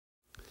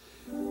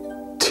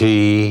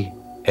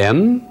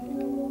TM?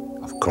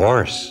 Of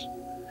course.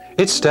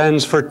 It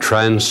stands for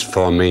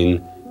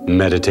Transforming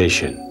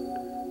Meditation.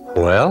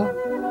 Well,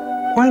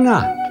 why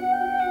not?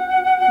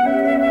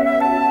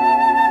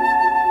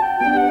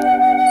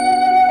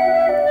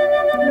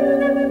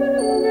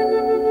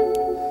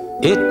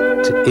 It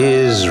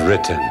is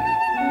written.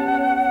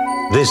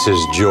 This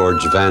is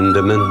George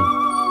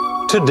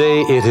Vandeman.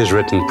 Today It Is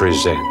Written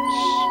presents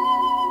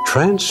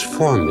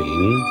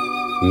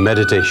Transforming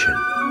Meditation.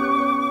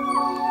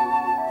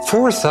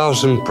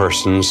 4,000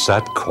 persons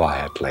sat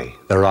quietly,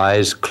 their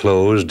eyes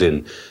closed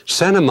in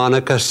Santa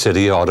Monica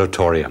City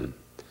Auditorium.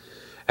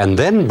 And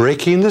then,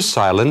 breaking the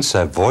silence,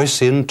 a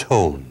voice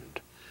intoned.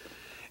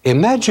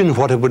 Imagine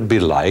what it would be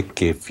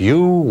like if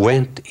you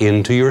went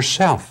into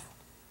yourself,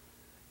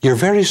 your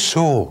very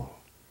soul,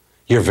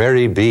 your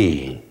very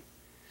being.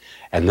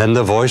 And then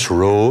the voice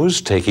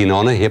rose, taking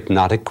on a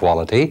hypnotic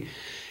quality.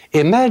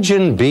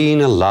 Imagine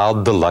being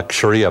allowed the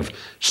luxury of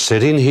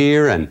sitting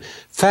here and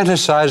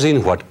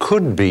fantasizing what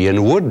could be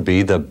and would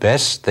be the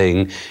best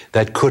thing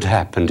that could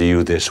happen to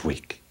you this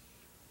week.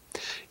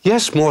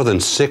 Yes, more than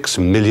 6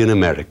 million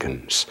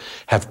Americans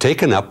have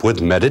taken up with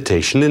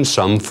meditation in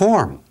some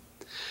form.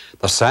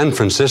 The San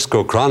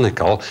Francisco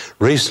Chronicle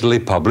recently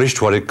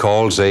published what it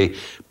calls a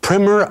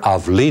primer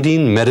of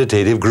leading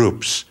meditative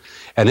groups,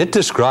 and it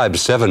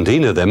describes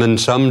 17 of them in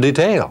some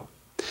detail.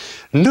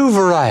 New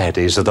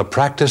varieties of the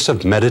practice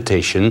of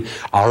meditation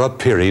are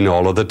appearing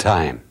all of the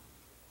time.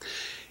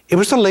 It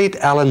was the late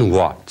Alan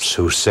Watts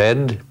who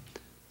said,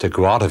 to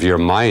go out of your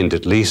mind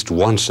at least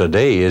once a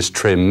day is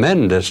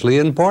tremendously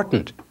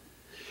important.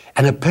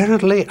 And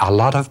apparently a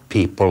lot of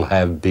people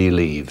have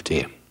believed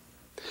him.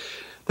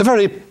 The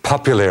very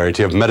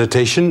popularity of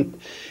meditation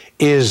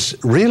is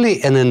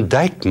really an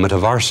indictment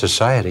of our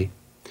society.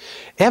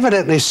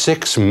 Evidently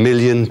 6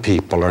 million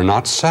people are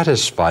not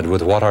satisfied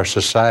with what our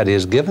society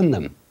has given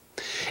them.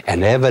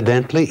 And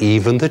evidently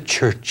even the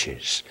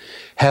churches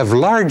have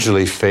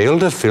largely failed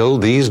to fill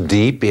these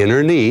deep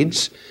inner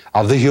needs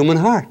of the human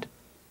heart.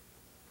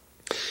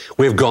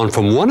 We've gone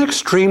from one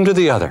extreme to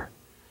the other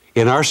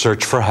in our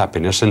search for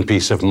happiness and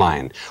peace of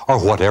mind, or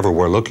whatever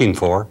we're looking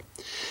for.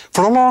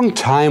 For a long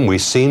time we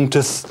seemed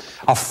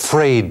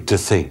afraid to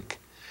think.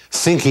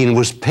 Thinking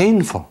was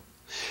painful.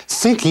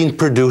 Thinking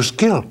produced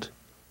guilt.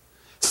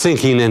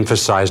 Thinking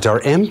emphasized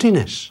our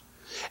emptiness.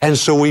 And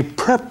so we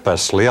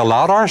purposely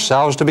allowed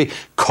ourselves to be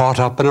caught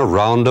up in a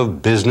round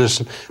of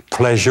business,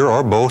 pleasure,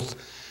 or both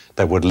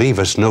that would leave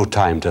us no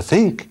time to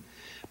think.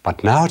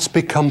 But now it's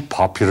become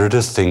popular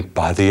to think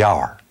by the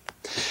hour.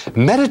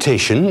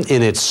 Meditation,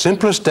 in its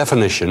simplest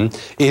definition,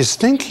 is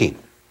thinking.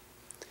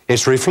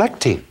 It's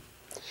reflecting.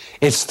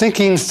 It's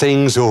thinking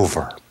things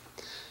over.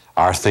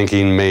 Our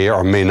thinking may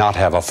or may not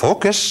have a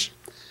focus.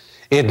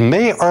 It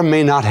may or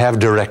may not have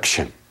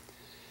direction.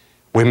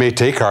 We may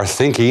take our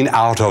thinking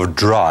out of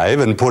drive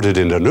and put it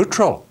into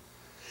neutral,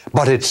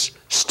 but it's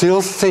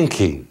still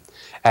thinking,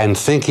 and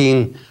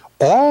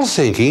all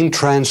thinking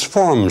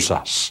transforms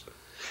us.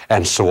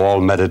 And so all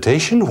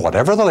meditation,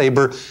 whatever the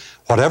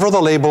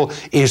label,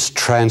 is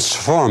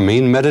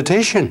transforming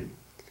meditation.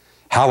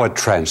 How it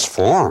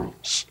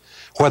transforms,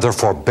 whether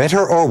for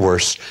better or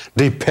worse,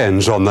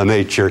 depends on the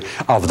nature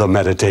of the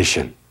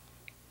meditation.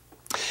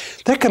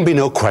 There can be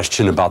no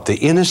question about the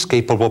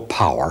inescapable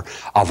power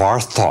of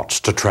our thoughts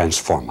to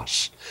transform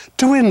us,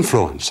 to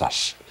influence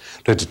us,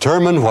 to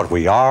determine what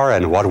we are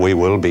and what we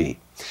will be.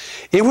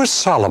 It was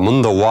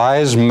Solomon, the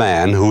wise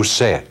man, who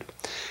said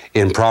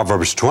in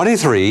Proverbs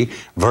 23,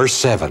 verse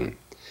 7,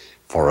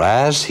 "For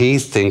as he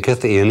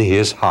thinketh in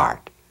his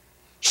heart,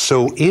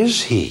 so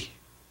is he."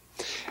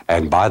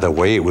 And by the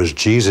way, it was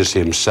Jesus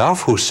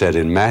himself who said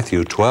in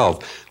Matthew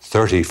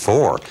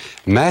 12:34.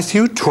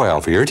 Matthew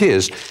 12, here it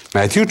is,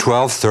 Matthew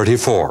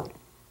 12:34.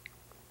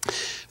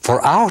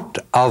 "For out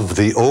of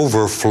the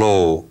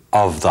overflow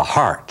of the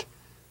heart,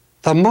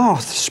 the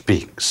mouth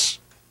speaks."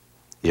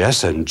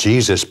 Yes, and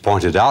Jesus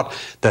pointed out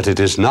that it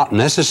is not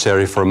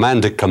necessary for man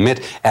to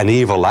commit an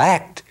evil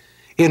act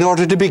in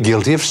order to be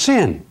guilty of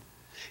sin.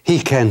 He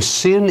can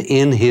sin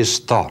in his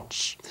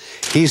thoughts.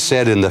 He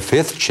said in the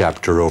 5th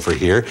chapter over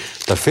here,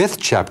 the 5th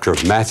chapter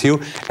of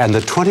Matthew and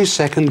the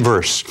 22nd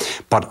verse,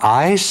 "But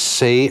I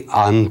say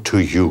unto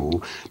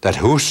you that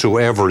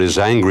whosoever is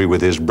angry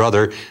with his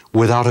brother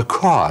without a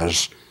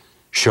cause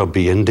shall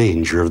be in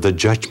danger of the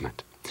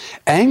judgment."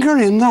 Anger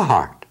in the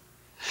heart,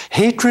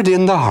 hatred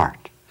in the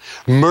heart,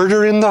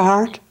 murder in the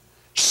heart,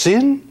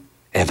 sin,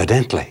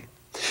 evidently.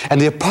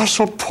 And the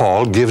Apostle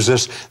Paul gives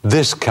us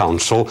this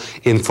counsel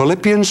in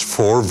Philippians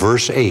 4,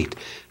 verse 8.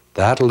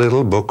 That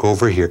little book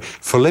over here,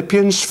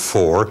 Philippians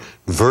 4,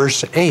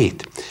 verse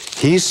 8.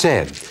 He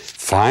said,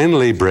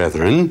 "Finally,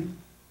 brethren,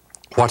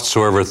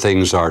 whatsoever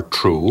things are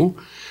true,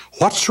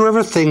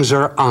 whatsoever things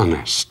are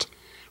honest,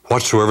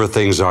 whatsoever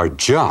things are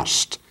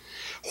just,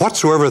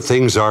 whatsoever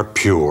things are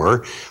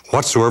pure,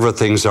 whatsoever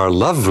things are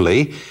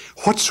lovely,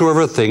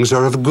 whatsoever things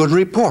are of good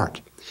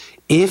report,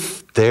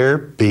 if there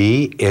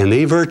be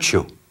any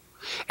virtue,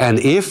 and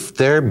if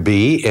there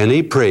be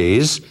any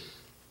praise,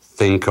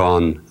 think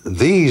on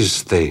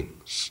these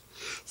things.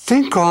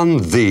 Think on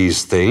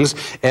these things.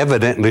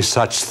 Evidently,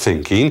 such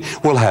thinking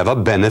will have a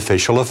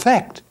beneficial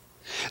effect.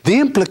 The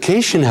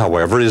implication,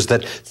 however, is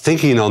that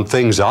thinking on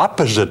things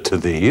opposite to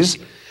these,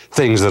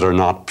 things that are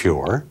not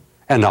pure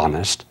and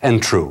honest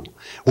and true,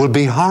 will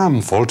be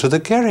harmful to the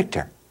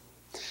character.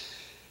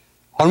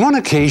 On one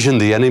occasion,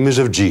 the enemies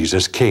of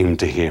Jesus came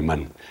to him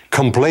and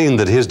complained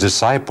that his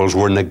disciples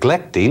were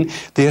neglecting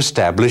the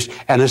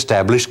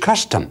established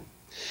custom.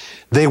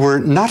 They were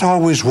not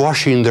always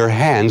washing their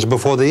hands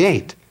before they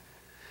ate.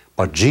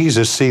 But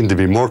Jesus seemed to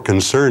be more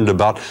concerned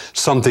about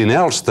something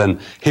else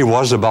than he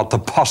was about the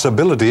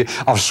possibility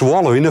of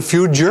swallowing a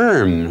few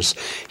germs.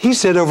 He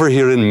said over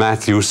here in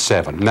Matthew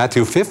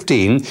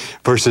 15,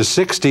 verses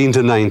 16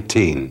 to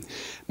 19.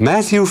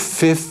 Matthew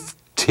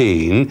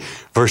 15,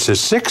 verses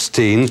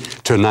 16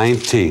 to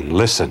 19.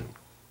 Listen.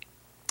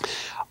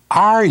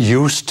 Are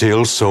you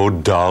still so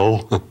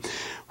dull?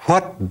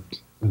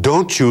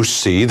 Don't you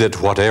see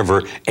that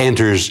whatever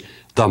enters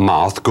the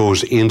mouth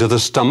goes into the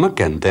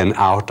stomach and then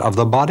out of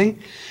the body?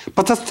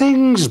 But the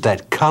things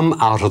that come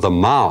out of the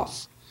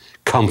mouth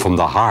come from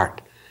the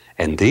heart,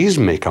 and these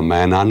make a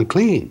man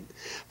unclean.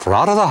 For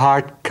out of the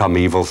heart come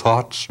evil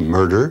thoughts,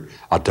 murder,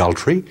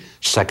 adultery,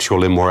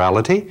 sexual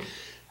immorality,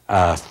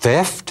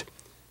 theft,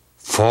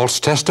 false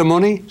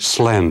testimony,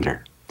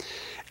 slander.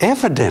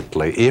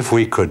 Evidently, if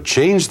we could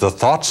change the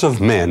thoughts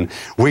of men,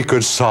 we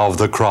could solve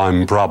the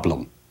crime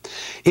problem.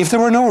 If there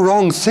were no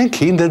wrong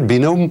thinking, there'd be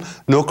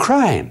no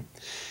crime.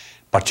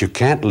 But you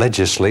can't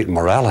legislate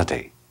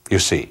morality. You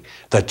see,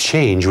 the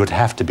change would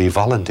have to be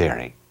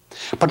voluntary.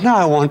 But now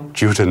I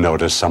want you to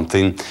notice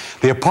something.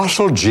 The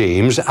Apostle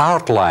James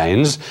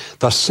outlines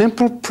the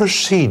simple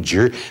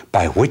procedure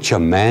by which a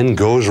man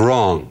goes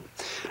wrong.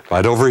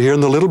 Right over here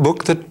in the little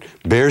book that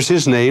bears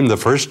his name, the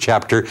first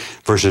chapter,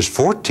 verses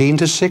 14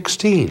 to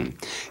 16.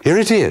 Here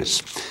it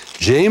is,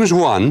 James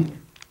 1,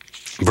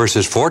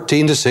 verses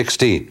 14 to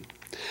 16.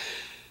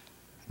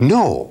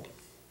 No,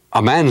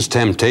 a man's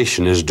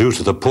temptation is due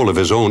to the pull of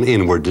his own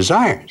inward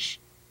desires,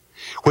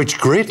 which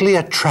greatly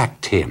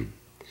attract him.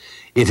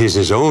 It is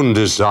his own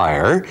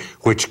desire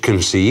which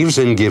conceives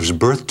and gives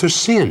birth to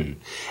sin,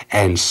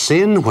 and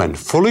sin, when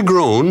fully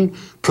grown,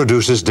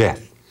 produces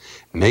death.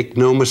 Make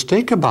no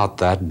mistake about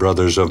that,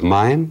 brothers of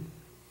mine.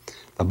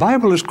 The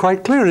Bible is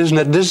quite clear, isn't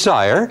it?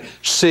 Desire,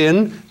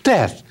 sin,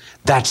 death.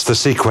 That's the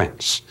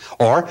sequence.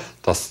 Or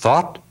the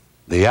thought,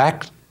 the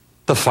act,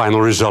 the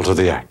final result of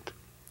the act.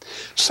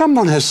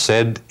 Someone has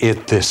said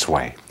it this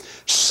way: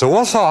 sow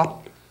a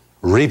thought,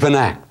 reap an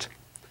act.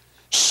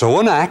 Sow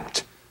an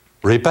act,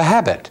 reap a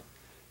habit.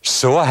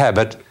 Sow a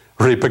habit,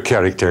 reap a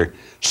character.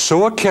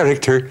 Sow a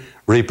character,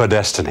 reap a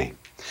destiny.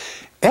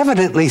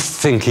 Evidently,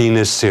 thinking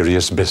is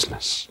serious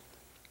business.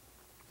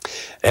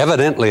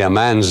 Evidently, a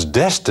man's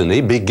destiny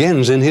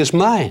begins in his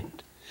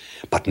mind.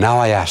 But now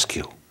I ask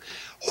you,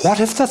 what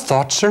if the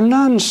thoughts are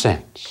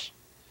nonsense?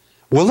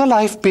 Will the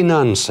life be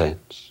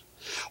nonsense?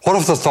 What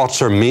if the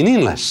thoughts are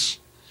meaningless?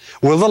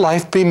 Will the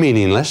life be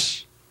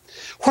meaningless?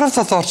 What if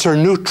the thoughts are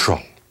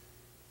neutral?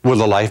 Will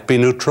the life be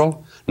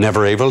neutral?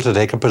 Never able to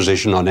take a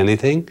position on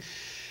anything?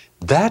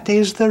 That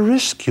is the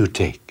risk you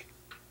take.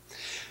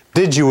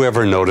 Did you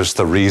ever notice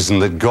the reason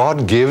that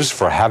God gives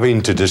for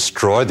having to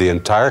destroy the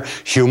entire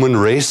human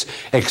race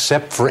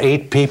except for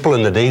 8 people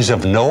in the days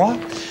of Noah?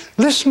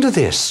 Listen to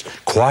this,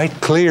 quite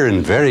clear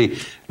and very,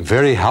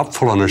 very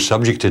helpful on our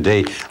subject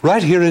today.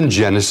 Right here in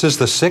Genesis,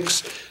 the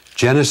 6th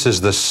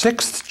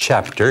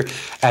chapter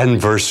and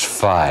verse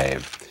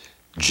 5.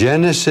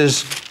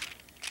 Genesis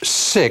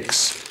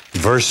 6,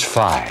 verse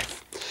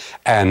 5.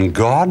 And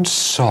God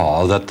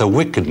saw that the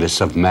wickedness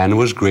of man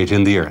was great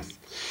in the earth,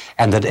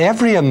 and that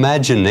every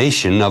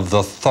imagination of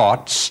the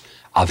thoughts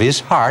of his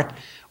heart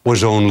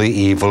was only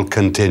evil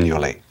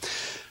continually.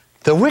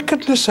 The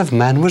wickedness of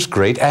man was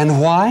great,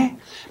 and why?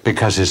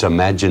 Because his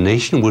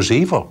imagination was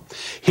evil.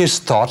 His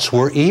thoughts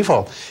were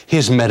evil.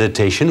 His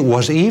meditation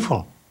was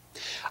evil.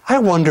 I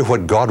wonder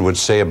what God would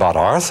say about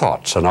our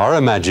thoughts and our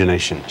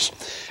imaginations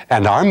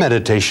and our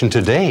meditation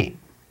today.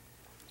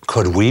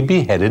 Could we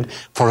be headed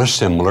for a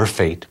similar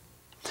fate?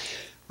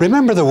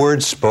 Remember the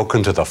words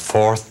spoken to the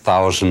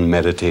 4,000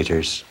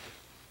 meditators.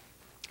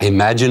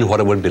 Imagine what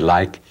it would be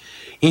like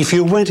if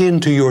you went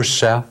into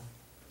yourself,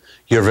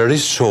 your very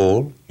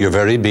soul, your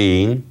very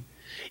being.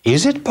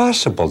 Is it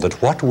possible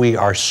that what we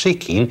are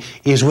seeking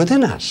is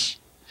within us?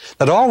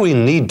 That all we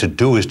need to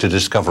do is to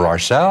discover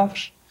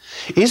ourselves?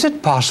 Is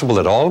it possible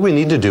that all we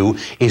need to do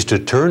is to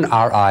turn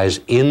our eyes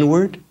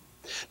inward?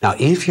 Now,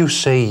 if you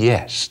say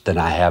yes, then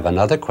I have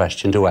another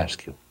question to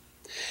ask you.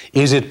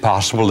 Is it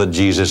possible that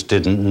Jesus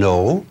didn't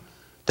know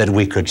that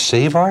we could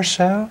save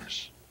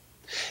ourselves?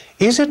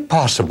 Is it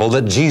possible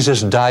that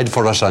Jesus died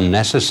for us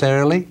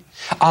unnecessarily,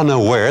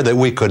 unaware that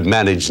we could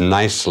manage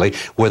nicely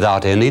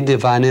without any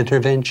divine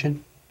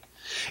intervention?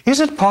 Is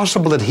it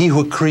possible that He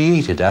who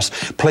created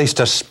us placed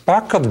a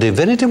spark of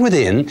divinity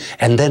within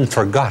and then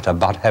forgot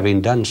about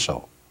having done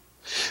so?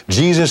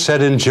 Jesus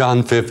said in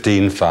John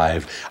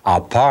 15:5,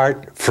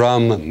 apart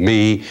from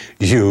me,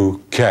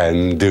 you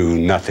can do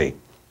nothing.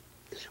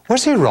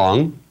 Was He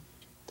wrong?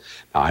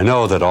 I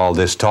know that all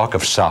this talk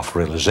of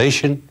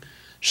self-realization,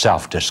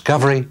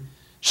 self-discovery,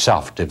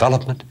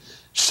 self-development,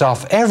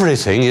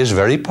 self-everything is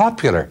very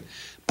popular,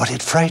 but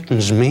it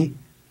frightens me.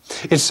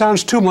 It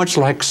sounds too much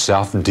like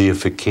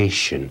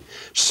self-deification,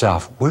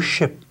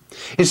 self-worship.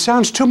 It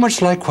sounds too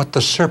much like what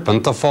the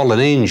serpent, the fallen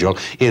angel,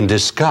 in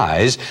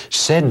disguise,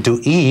 said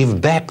to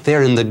Eve back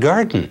there in the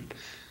garden.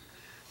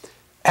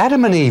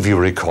 Adam and Eve, you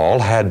recall,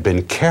 had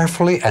been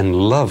carefully and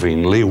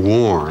lovingly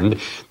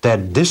warned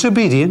that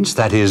disobedience,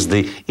 that is,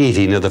 the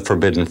eating of the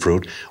forbidden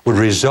fruit, would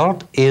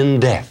result in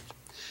death.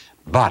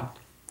 But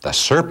the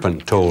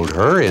serpent told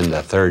her in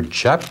the 3rd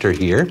chapter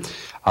here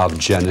of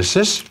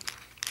Genesis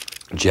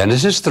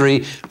 3,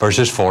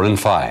 verses 4 and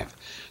 5.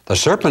 The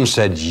serpent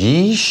said,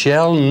 Ye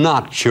shall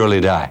not surely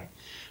die,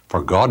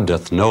 for God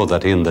doth know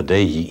that in the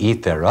day ye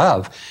eat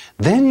thereof,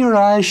 then your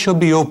eyes shall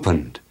be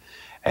opened,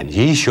 and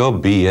ye shall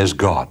be as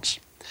gods.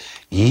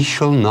 Ye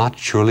shall not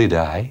surely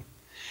die,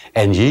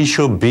 and ye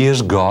shall be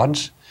as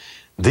gods.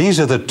 These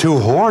are the two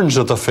horns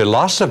of the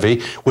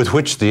philosophy with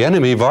which the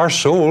enemy of our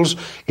souls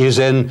is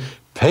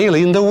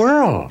impaling the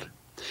world.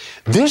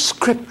 This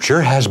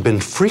scripture has been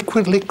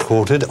frequently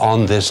quoted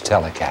on this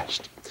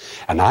telecast,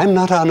 and I'm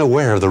not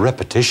unaware of the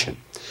repetition,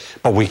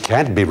 but we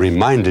can't be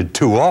reminded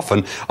too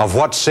often of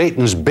what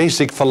Satan's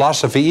basic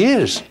philosophy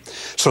is,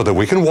 so that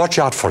we can watch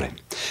out for him.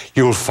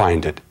 You'll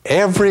find it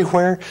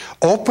everywhere,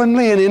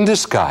 openly and in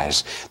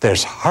disguise.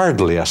 There's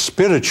hardly a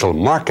spiritual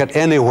market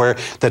anywhere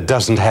that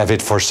doesn't have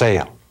it for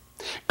sale.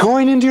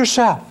 Going into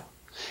yourself,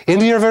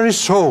 into your very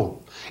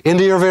soul,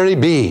 into your very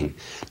being.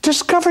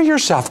 Discover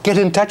yourself, get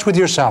in touch with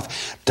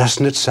yourself.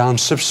 Doesn't it sound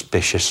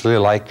suspiciously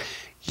like,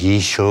 ye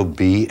shall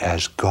be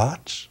as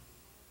gods?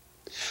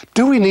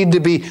 Do we need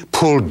to be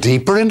pulled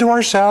deeper into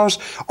ourselves,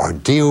 or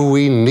do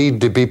we need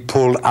to be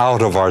pulled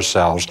out of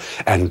ourselves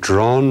and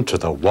drawn to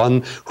the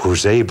one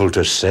who's able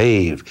to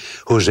save,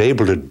 who's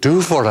able to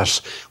do for us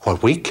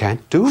what we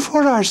can't do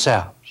for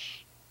ourselves?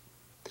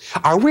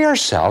 Are we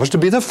ourselves to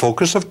be the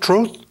focus of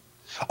truth,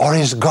 or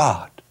is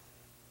God?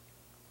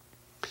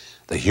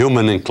 The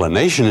human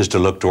inclination is to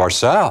look to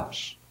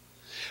ourselves,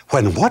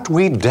 when what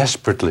we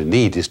desperately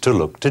need is to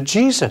look to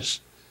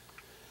Jesus,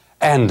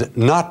 and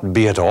not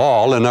be at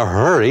all in a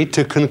hurry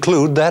to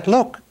conclude that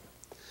look.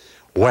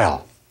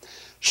 Well,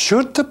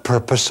 should the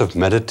purpose of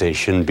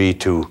meditation be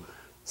to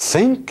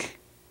think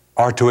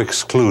or to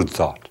exclude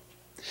thought?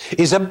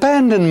 Is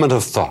abandonment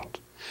of thought,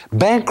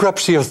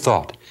 bankruptcy of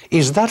thought,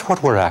 is that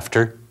what we're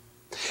after?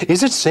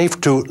 Is it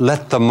safe to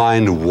let the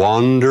mind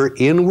wander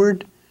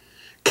inward,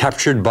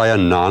 captured by a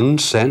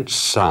nonsense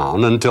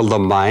sound, until the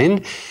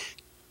mind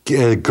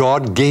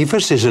God gave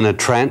us is in a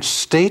trance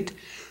state,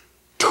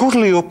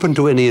 totally open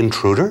to any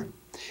intruder?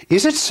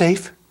 Is it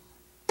safe?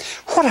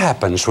 What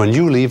happens when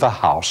you leave a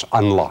house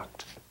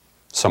unlocked?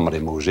 Somebody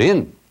moves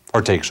in,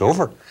 or takes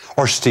over,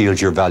 or steals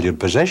your valued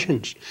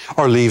possessions,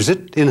 or leaves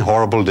it in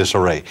horrible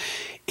disarray.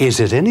 Is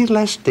it any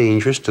less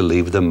dangerous to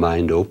leave the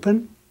mind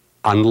open,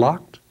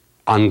 unlocked,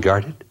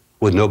 unguarded,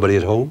 with nobody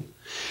at home?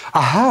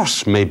 A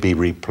house may be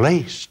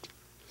replaced,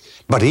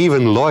 but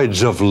even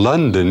Lloyd's of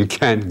London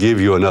can't give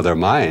you another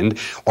mind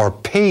or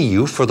pay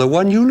you for the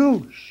one you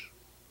lose.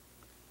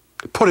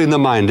 Putting the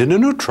mind into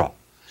neutral,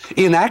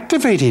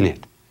 inactivating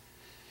it,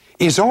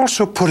 is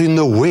also putting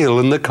the will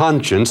and the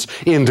conscience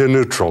into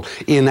neutral,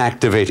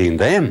 inactivating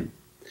them.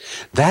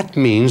 That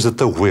means that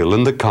the will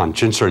and the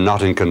conscience are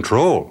not in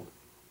control.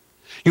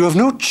 You have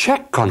no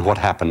check on what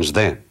happens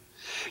then.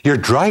 You're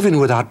driving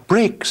without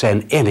brakes,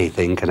 and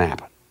anything can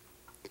happen.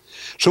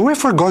 So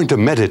if we're going to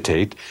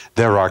meditate,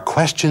 there are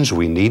questions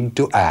we need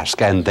to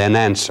ask and then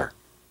answer.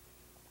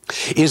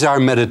 Is our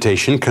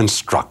meditation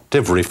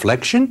constructive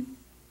reflection?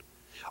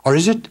 Or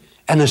is it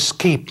an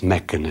escape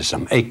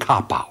mechanism, a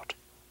cop-out?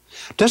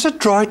 Does it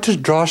draw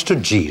us to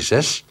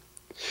Jesus?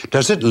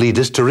 Does it lead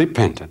us to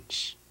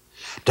repentance?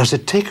 Does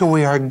it take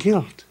away our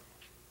guilt?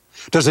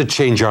 Does it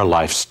change our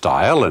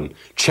lifestyle and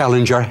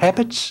challenge our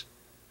habits?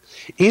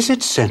 Is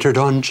it centered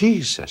on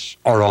Jesus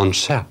or on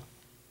self?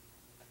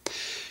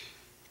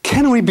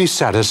 Can we be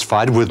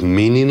satisfied with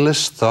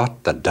meaningless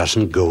thought that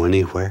doesn't go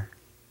anywhere?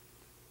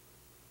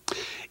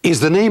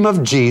 Is the name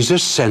of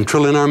Jesus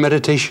central in our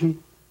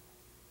meditation?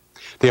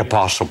 The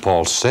Apostle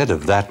Paul said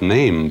of that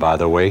name, by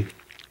the way,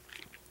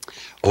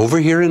 over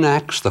here in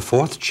Acts, the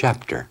 4th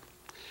chapter,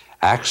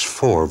 Acts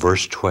 4,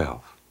 verse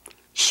 12.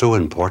 So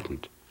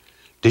important.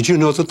 Did you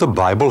know that the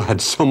Bible had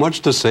so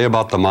much to say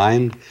about the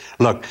mind?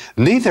 Look,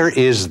 neither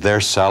is there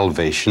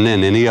salvation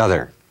in any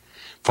other,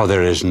 for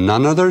there is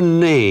none other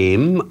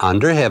name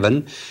under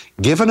heaven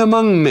given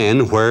among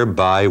men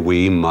whereby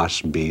we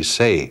must be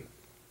saved.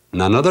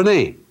 None other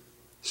name.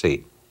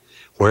 See,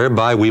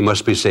 whereby we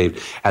must be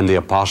saved. And the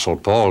Apostle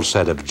Paul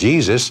said of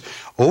Jesus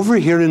over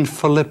here in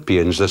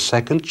Philippians, the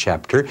 2nd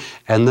chapter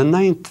and the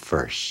 9th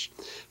verse.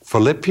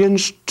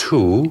 Philippians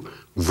 2,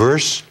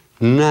 verse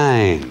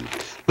 9.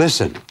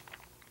 Listen.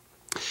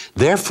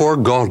 Therefore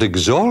God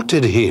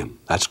exalted him,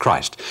 that's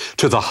Christ,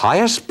 to the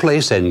highest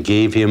place and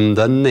gave him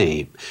the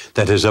name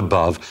that is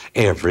above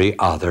every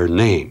other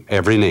name,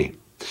 every name.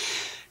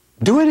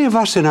 Do any of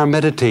us in our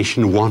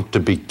meditation want to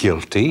be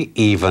guilty,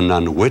 even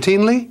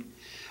unwittingly,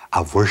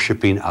 of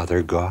worshiping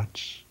other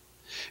gods?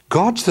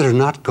 Gods that are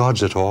not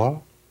gods at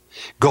all?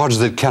 Gods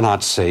that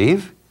cannot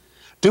save?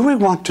 Do we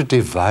want to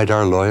divide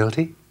our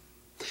loyalty?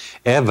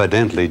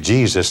 Evidently,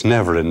 Jesus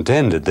never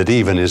intended that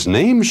even His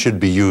name should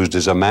be used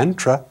as a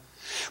mantra.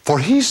 For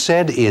He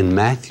said in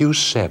Matthew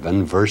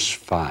 7, verse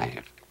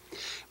 5,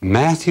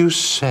 Matthew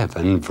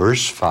 7,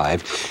 verse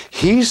 5,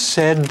 He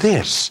said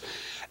this,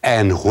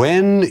 "And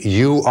when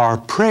you are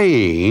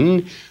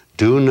praying,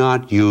 do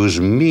not use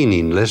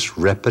meaningless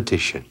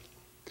repetition."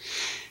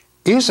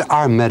 Is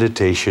our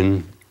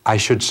meditation, I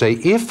should say,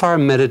 if our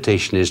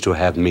meditation is to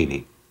have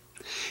meaning,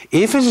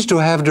 if it is to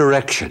have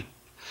direction,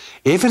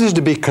 if it is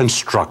to be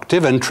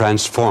constructive and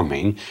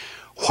transforming,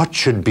 what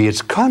should be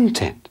its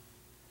content?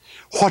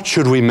 What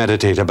should we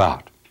meditate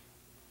about?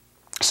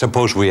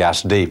 Suppose we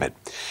ask David.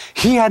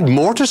 He had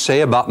more to say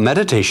about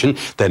meditation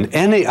than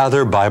any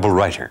other Bible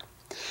writer.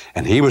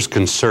 And he was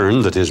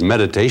concerned that his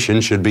meditation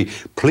should be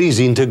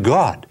pleasing to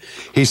God.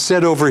 He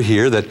said over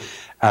here that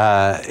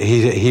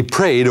he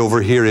prayed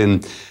over here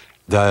in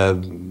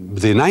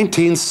the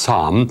 19th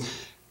Psalm,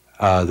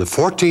 the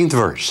 14th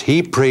verse.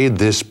 He prayed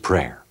this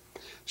prayer.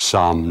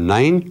 Psalm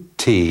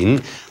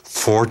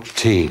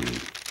 19:14.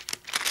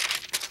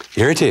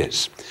 Here it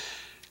is.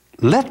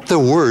 Let the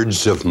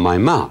words of my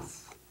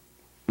mouth,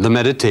 the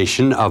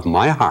meditation of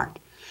my heart,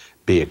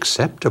 be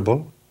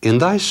acceptable in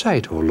thy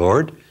sight, O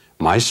Lord,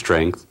 my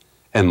strength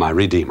and my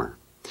Redeemer.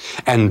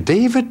 And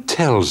David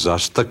tells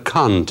us the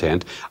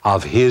content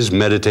of his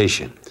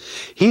meditation.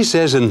 He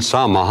says in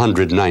Psalm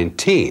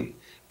 119,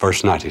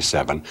 verse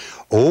 97,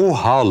 "Oh,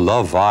 how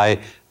love I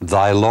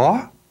thy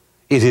law!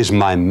 It is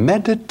my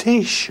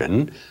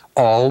meditation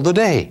all the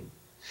day."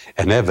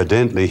 And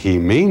evidently he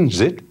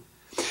means it.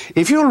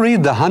 If you'll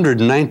read the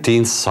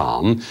 119th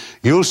Psalm,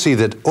 you'll see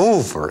that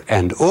over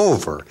and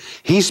over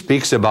he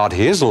speaks about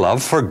his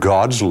love for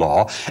God's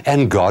law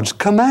and God's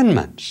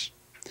commandments.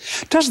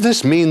 Does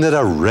this mean that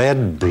a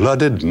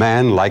red-blooded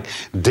man like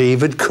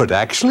David could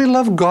actually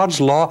love God's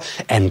law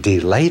and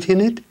delight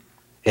in it?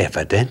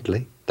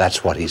 Evidently,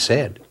 that's what he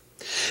said.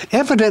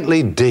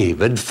 Evidently,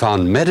 David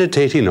found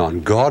meditating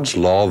on God's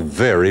law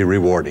very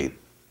rewarding.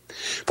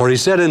 For he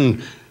said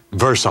in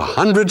verse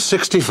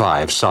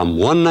 165, Psalm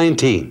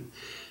 119,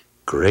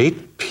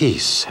 "Great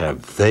peace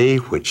have they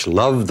which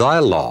love thy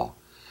law,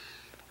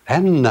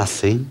 and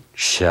nothing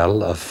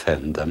shall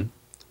offend them."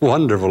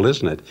 Wonderful,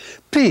 isn't it?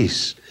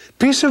 Peace.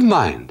 Peace of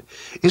mind.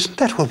 Isn't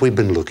that what we've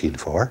been looking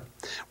for?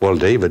 Well,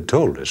 David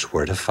told us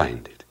where to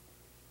find it.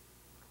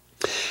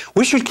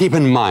 We should keep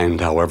in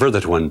mind, however,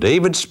 that when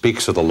David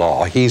speaks of the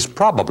law, he's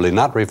probably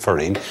not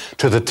referring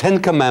to the 10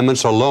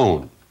 Commandments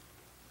alone.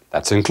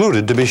 That's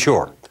included, to be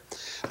sure,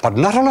 but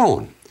not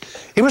alone.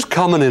 It was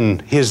common in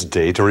his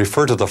day to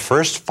refer to the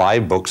first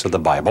 5 books of the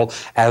Bible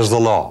as the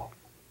law.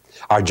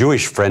 Our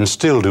Jewish friends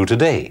still do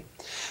today.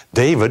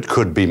 David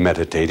could be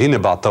meditating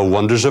about the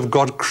wonders of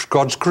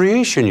God's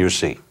creation, you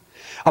see,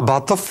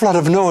 about the flood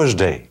of Noah's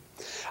day,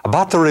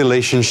 about the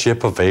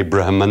relationship of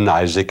Abraham and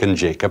Isaac and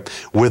Jacob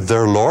with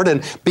their Lord,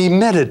 and be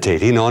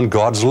meditating on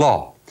God's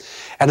law.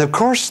 And of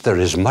course, there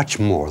is much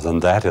more than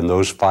that in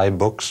those 5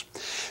 books.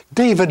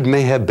 David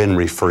may have been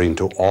referring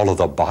to all of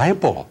the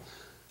Bible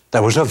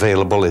that was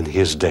available in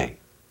his day.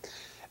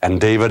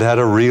 And David had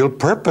a real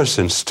purpose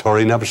in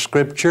storing up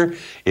Scripture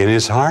in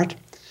his heart,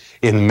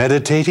 in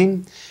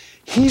meditating.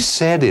 He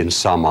said in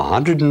Psalm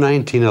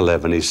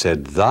 119:11, he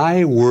said,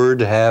 "Thy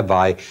word have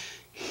I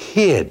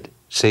hid."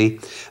 See,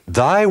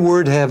 "Thy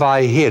word have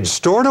I hid,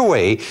 stored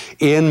away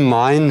in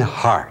mine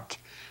heart,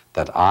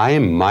 that I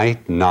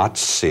might not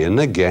sin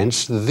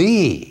against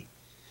thee."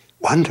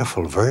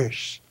 Wonderful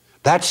verse.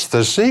 That's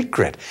the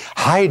secret,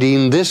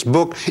 hiding this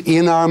book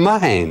in our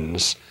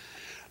minds.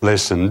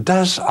 Listen,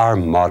 does our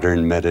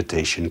modern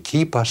meditation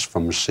keep us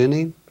from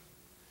sinning?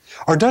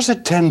 Or does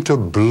it tend to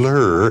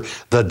blur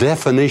the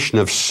definition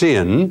of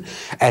sin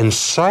and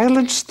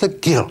silence the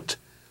guilt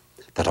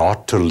that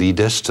ought to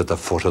lead us to the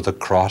foot of the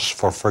cross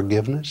for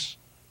forgiveness?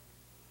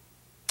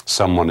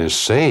 Someone is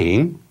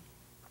saying,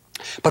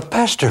 "But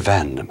Pastor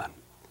Vandeman,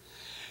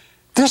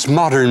 this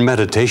modern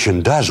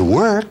meditation does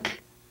work.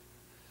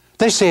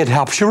 They say it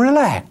helps you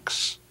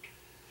relax,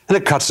 and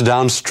it cuts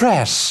down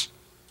stress,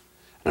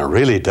 and it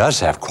really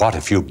does have quite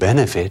a few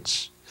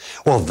benefits."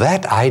 Well,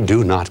 that I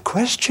do not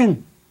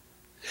question.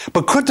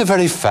 But could the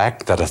very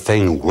fact that a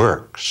thing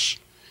works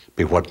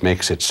be what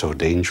makes it so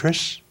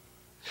dangerous?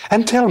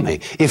 And tell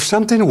me, if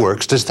something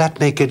works, does that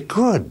make it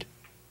good?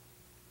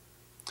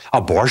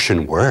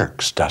 Abortion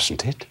works,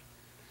 doesn't it?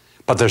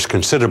 But there's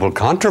considerable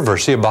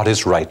controversy about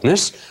its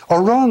rightness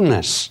or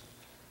wrongness.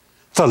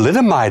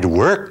 Thalidomide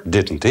worked,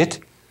 didn't it?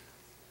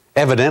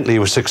 Evidently, it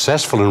was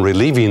successful in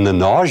relieving the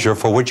nausea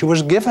for which it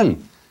was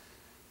given.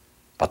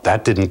 But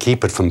that didn't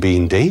keep it from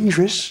being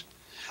dangerous.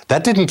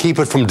 That didn't keep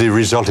it from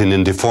resulting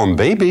in deformed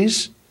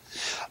babies.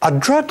 A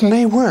drug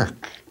may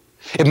work.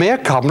 It may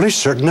accomplish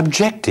certain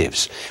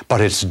objectives,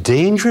 but its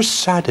dangerous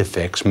side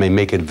effects may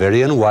make it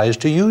very unwise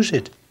to use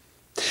it.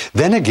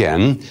 Then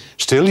again,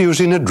 still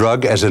using a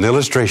drug as an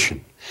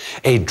illustration,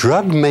 a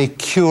drug may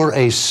cure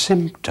a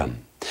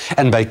symptom,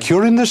 and by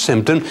curing the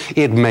symptom,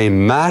 it may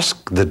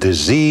mask the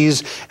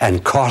disease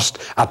and cost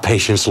a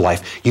patient's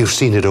life. You've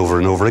seen it over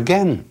and over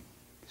again.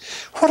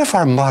 What if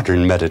our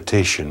modern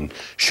meditation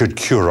should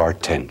cure our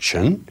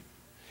tension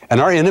and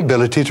our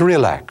inability to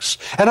relax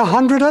and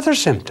 100 other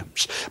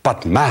symptoms,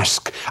 but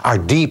mask our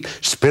deep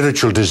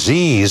spiritual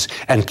disease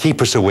and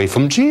keep us away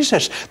from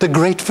Jesus, the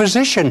great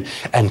physician,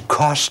 and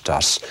cost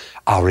us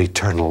our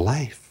eternal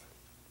life?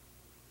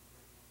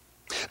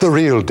 The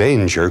real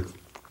danger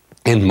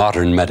in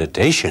modern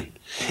meditation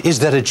is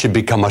that it should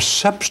become a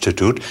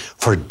substitute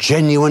for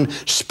genuine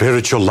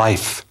spiritual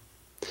life,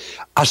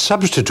 a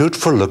substitute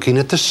for looking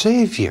at the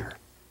Savior,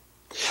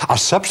 a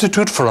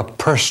substitute for a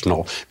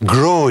personal,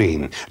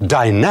 growing,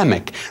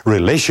 dynamic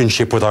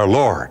relationship with our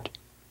Lord.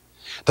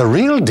 The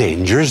real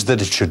danger is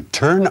that it should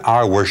turn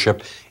our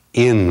worship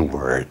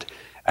inward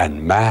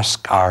and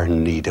mask our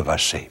need of a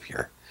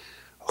Savior.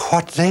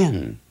 What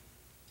then?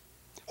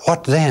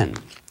 What then?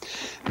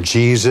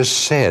 Jesus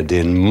said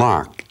in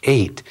Mark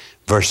 8,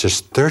 verses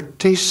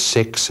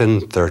 36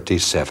 and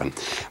 37.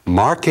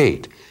 Mark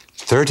 8,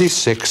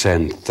 36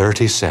 and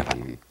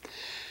 37.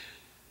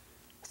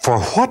 For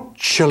what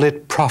shall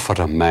it profit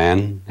a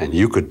man, and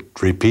you could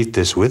repeat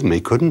this with me,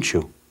 couldn't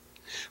you?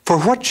 For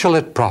what shall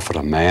it profit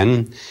a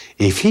man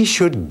if he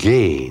should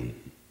gain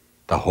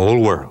the whole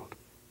world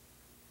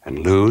and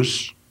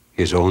lose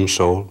his own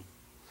soul?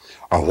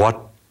 Or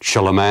what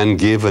shall a man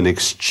give in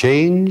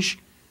exchange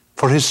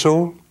for his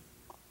soul?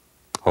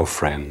 Oh,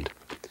 friend,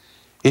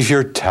 if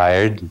you're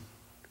tired,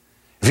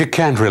 if you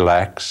can't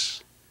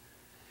relax,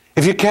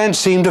 if you can't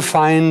seem to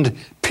find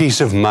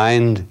peace of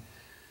mind,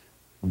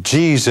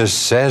 Jesus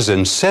says,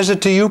 and says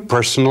it to you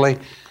personally,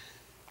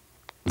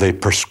 the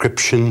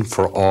prescription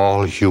for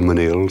all human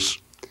ills.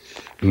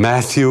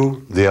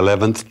 Matthew, the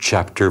 11th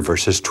chapter,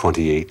 verses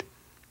 28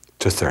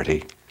 to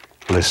 30.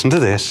 Listen to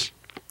this.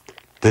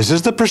 This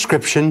is the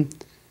prescription.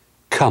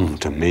 Come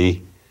to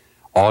me,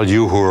 all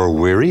you who are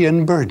weary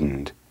and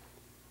burdened,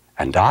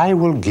 and I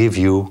will give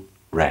you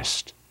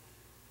rest.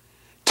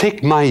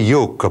 Take my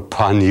yoke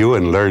upon you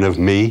and learn of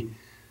me,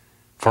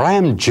 for I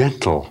am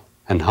gentle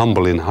and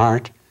humble in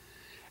heart,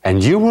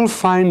 and you will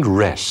find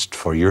rest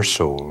for your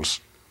souls.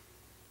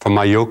 For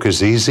my yoke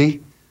is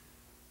easy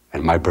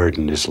and my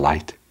burden is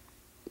light.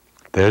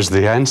 There's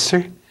the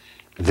answer,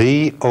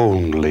 the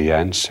only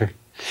answer.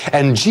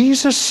 And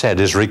Jesus said,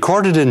 as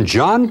recorded in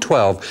John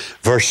 12,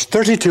 verse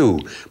 32,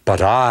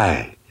 but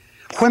I,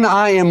 when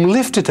I am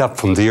lifted up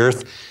from the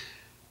earth,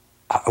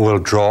 I will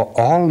draw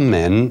all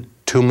men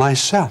to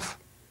myself.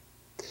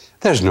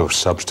 There's no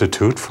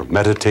substitute for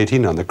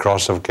meditating on the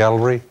cross of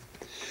Calvary.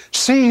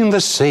 Seeing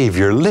the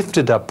Savior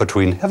lifted up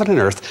between heaven and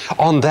earth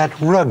on that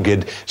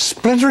rugged,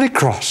 splintery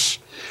cross,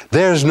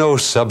 there's no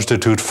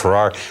substitute for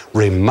our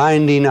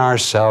reminding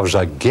ourselves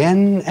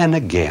again and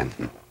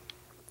again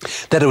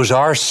that it was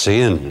our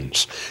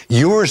sins,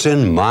 yours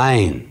and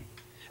mine,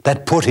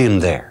 that put him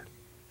there.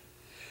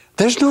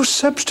 There's no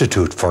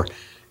substitute for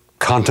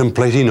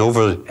contemplating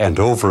over and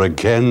over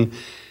again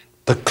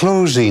the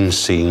closing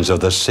scenes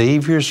of the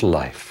Savior's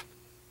life,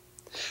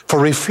 for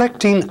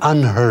reflecting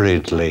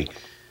unhurriedly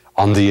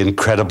on the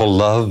incredible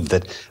love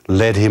that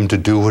led him to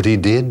do what he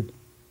did,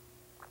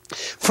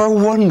 for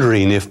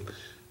wondering if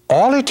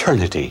all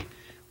eternity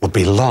would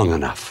be long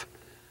enough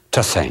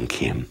to thank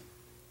him.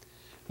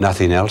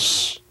 Nothing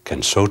else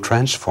can so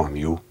transform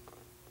you.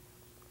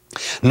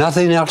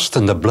 Nothing else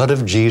than the blood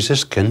of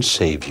Jesus can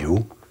save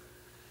you.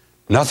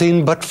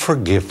 Nothing but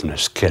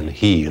forgiveness can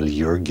heal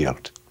your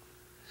guilt.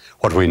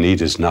 What we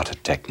need is not a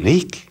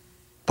technique,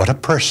 but a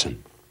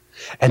person.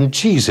 And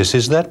Jesus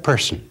is that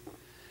person.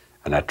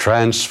 And a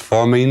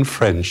transforming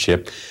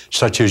friendship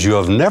such as you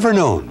have never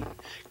known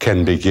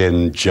can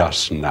begin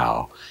just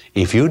now,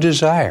 if you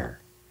desire,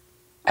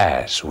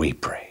 as we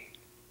pray.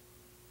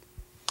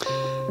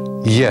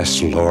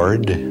 Yes,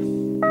 Lord,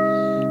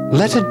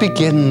 let it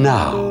begin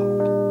now.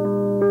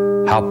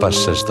 Help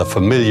us, as the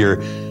familiar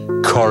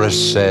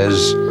chorus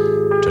says,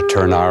 to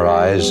turn our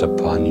eyes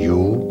upon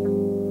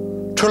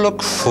you, to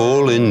look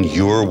full in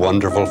your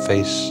wonderful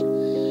face,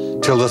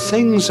 till the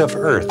things of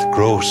earth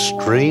grow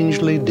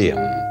strangely dim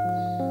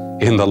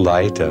in the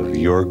light of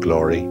your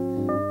glory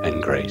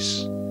and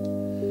grace.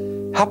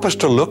 Help us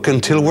to look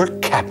until we're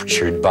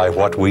captured by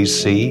what we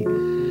see,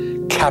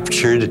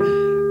 captured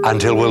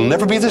until we'll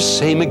never be the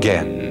same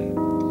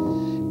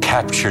again,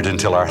 captured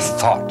until our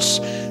thoughts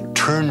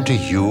turn to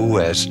you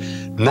as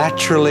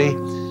naturally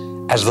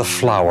as the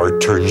flower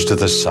turns to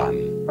the sun.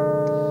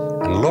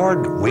 And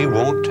Lord, we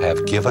won't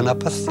have given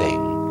up a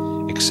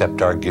thing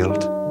except our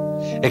guilt,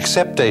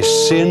 except a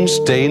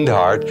sin-stained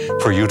heart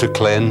for you to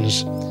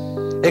cleanse,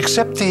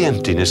 except the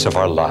emptiness of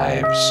our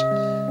lives.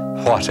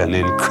 What an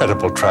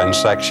incredible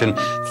transaction.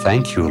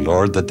 Thank you,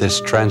 Lord, that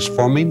this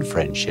transforming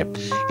friendship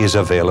is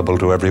available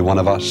to every one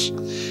of us.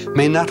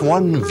 May not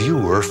one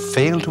viewer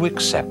fail to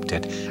accept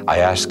it. I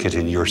ask it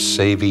in your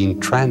saving,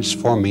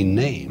 transforming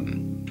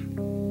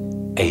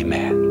name.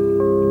 Amen.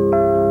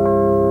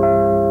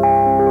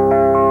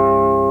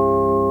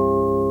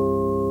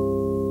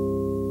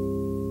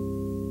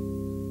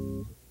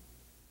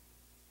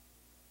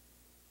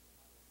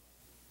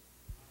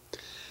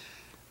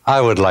 I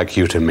would like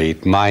you to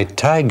meet my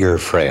tiger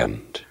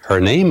friend. Her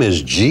name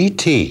is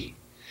GT.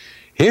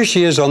 Here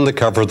she is on the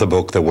cover of the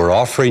book that we're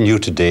offering you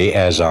today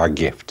as our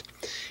gift.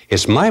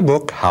 It's my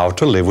book, How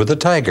to Live with a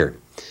Tiger.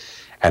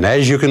 And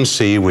as you can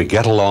see, we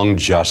get along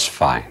just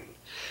fine.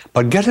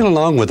 But getting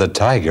along with a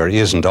tiger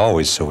isn't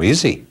always so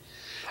easy.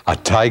 A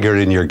tiger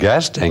in your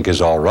gas tank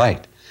is all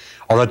right,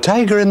 or a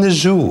tiger in the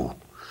zoo,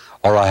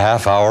 or a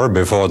half hour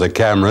before the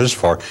cameras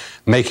for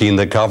making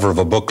the cover of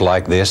a book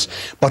like this.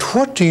 But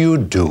what do you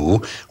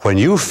do when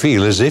you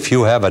feel as if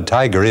you have a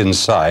tiger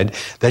inside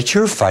that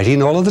you're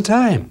fighting all of the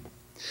time?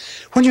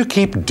 When you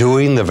keep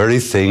doing the very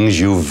things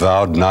you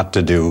vowed not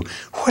to do,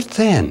 what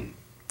then?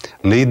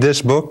 Need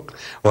this book?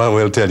 Well,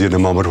 we'll tell you in a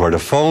moment where to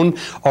phone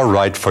or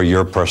write for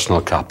your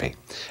personal copy.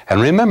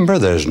 And remember,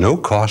 there's no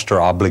cost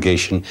or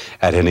obligation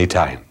at any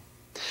time.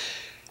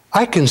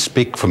 I can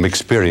speak from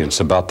experience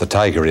about the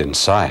tiger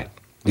inside.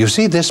 You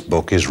see, this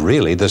book is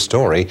really the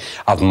story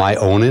of my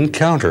own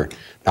encounter,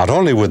 not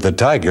only with the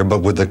tiger, but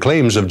with the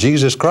claims of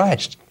Jesus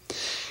Christ.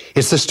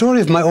 It's the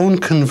story of my own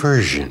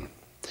conversion.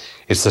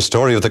 It's the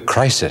story of the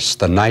crisis,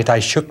 the night I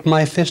shook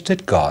my fist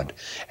at God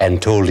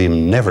and told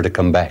him never to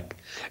come back,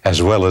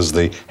 as well as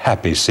the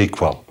happy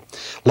sequel.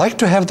 Like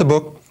to have the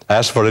book?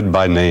 Ask for it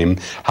by name,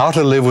 How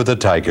to Live with a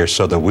Tiger,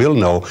 so that we'll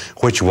know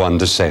which one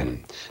to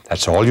send.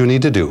 That's all you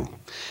need to do.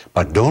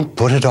 But don't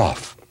put it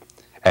off.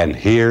 And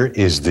here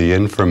is the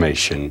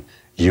information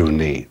you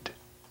need.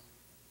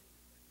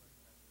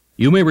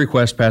 You may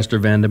request Pastor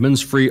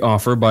Vandeman's free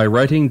offer by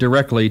writing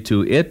directly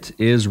to It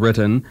Is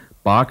Written,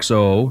 Box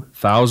O,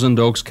 Thousand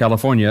Oaks,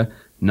 California,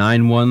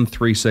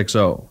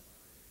 91360.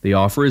 The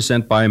offer is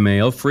sent by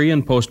mail, free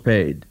and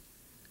postpaid.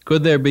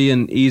 Could there be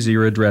an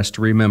easier address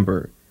to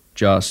remember?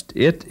 Just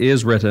It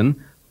Is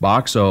Written,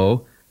 Box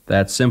O,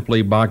 that's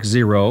simply Box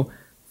 0,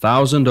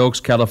 Thousand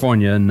Oaks,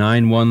 California,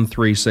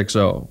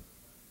 91360.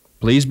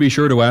 Please be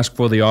sure to ask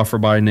for the offer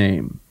by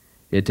name.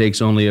 It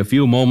takes only a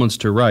few moments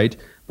to write,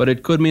 but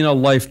it could mean a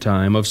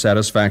lifetime of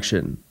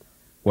satisfaction.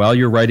 While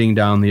you're writing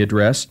down the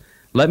address,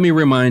 let me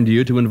remind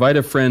you to invite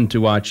a friend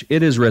to watch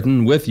It Is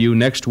Written with you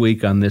next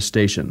week on this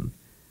station.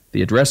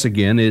 The address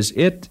again is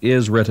It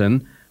Is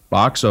Written,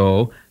 Box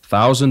O,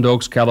 Thousand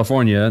Oaks,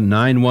 California,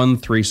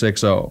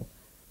 91360.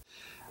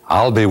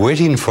 I'll be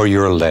waiting for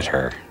your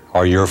letter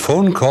or your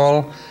phone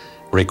call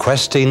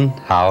requesting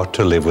How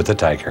to Live with a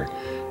Tiger.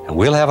 And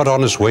we'll have it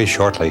on its way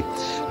shortly.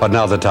 But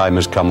now the time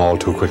has come all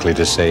too quickly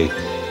to say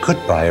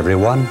goodbye,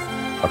 everyone.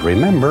 But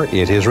remember,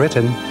 it is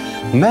written,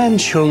 man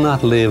shall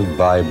not live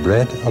by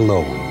bread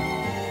alone,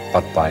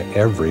 but by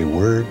every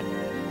word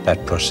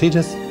that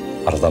proceedeth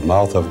out of the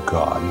mouth of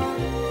God.